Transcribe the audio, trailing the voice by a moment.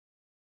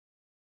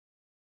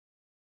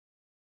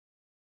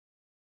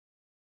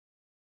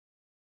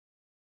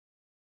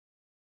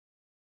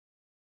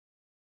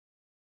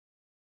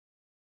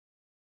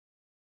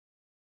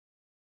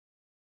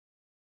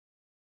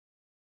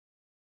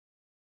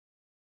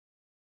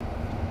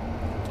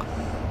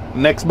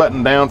Next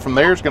button down from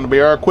there is going to be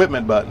our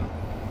equipment button.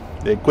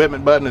 The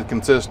equipment button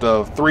consists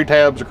of 3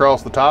 tabs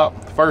across the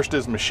top. The first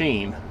is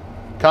machine.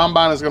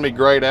 Combine is going to be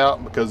grayed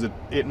out because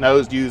it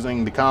knows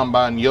using the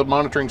combine yield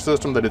monitoring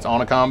system that it's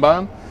on a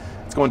combine.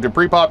 It's going to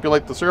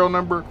pre-populate the serial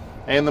number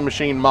and the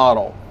machine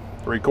model.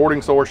 The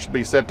recording source should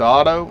be set to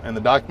auto, and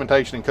the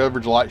documentation and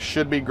coverage lights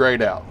should be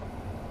grayed out.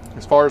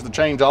 As far as the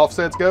change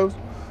offsets goes,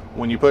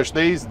 when you push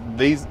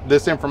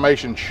this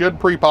information should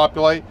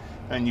pre-populate,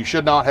 and you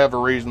should not have a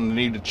reason to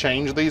need to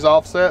change these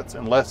offsets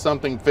unless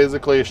something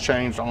physically is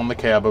changed on the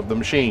cab of the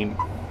machine.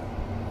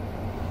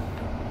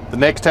 The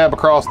next tab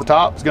across the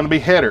top is going to be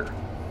header.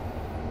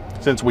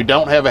 Since we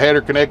don't have a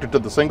header connected to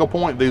the single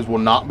point, these will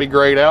not be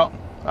grayed out.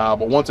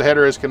 But once a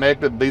header is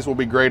connected, these will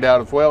be grayed out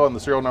as well, and the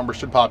serial number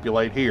should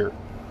populate here.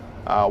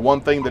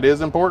 One thing that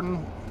is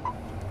important,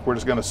 we're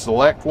just going to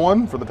select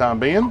one for the time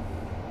being.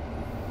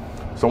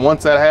 So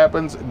once that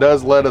happens, it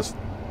does let us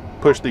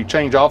push the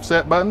change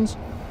offset buttons.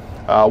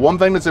 One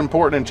thing that's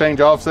important in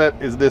change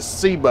offset is this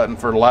C button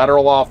for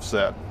lateral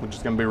offset, which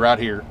is going to be right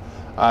here.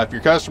 If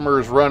your customer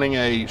is running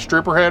a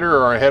stripper header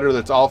or a header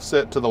that's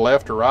offset to the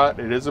left or right,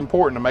 it is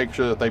important to make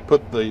sure that they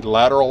put the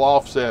lateral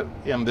offset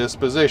in this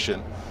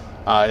position.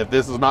 If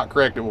this is not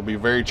correct, it will be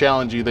very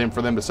challenging then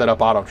for them to set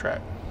up auto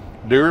track.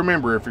 Do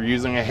remember, if you're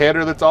using a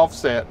header that's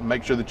offset,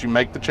 make sure that you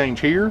make the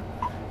change here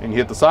and you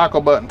hit the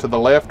cycle button to the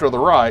left or the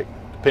right,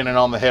 depending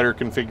on the header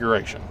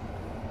configuration.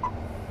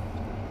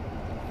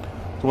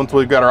 So once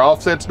we've got our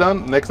offsets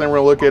done, the next thing we're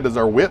going to look at is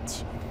our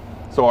widths.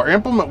 So our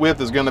implement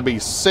width is going to be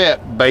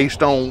set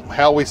based on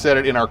how we set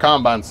it in our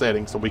combine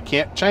settings. So we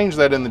can't change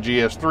that in the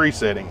GS3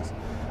 settings.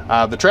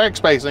 The track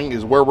spacing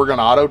is where we're going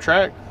to auto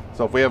track.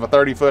 So if we have a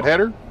 30-foot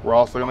header, we're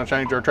also going to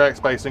change our track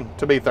spacing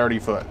to be 30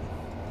 foot.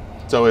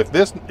 So if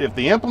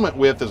the implement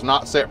width is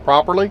not set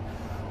properly,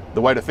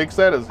 the way to fix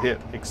that is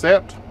hit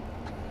accept,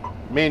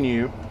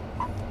 menu,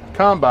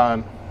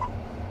 combine,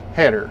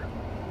 header.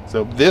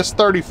 So this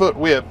 30-foot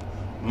width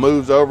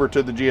moves over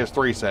to the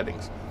GS3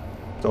 settings.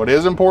 So it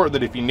is important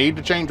that if you need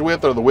to change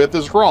width or the width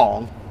is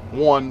wrong,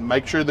 one,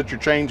 make sure that your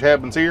change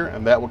happens here,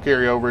 and that will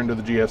carry over into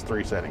the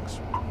GS3 settings.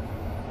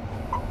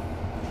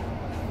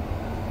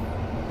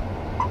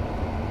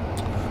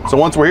 So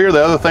once we're here,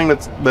 the other thing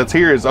that's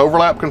here is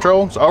overlap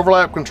control. So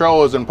overlap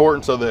control is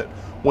important so that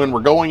when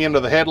we're going into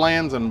the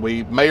headlands and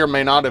we may or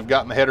may not have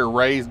gotten the header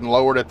raised and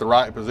lowered at the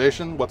right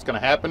position, what's going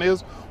to happen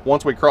is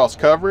once we cross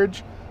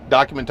coverage,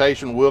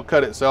 documentation will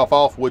cut itself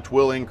off, which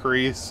will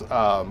increase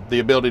the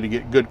ability to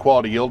get good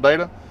quality yield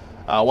data.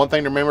 One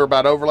thing to remember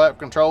about overlap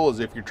control is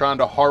if you're trying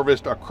to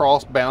harvest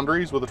across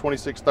boundaries with a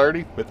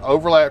 2630, with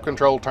overlap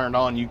control turned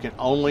on, you can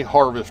only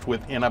harvest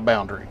within a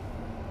boundary.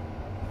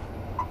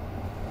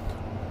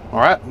 All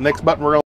right, next button we're going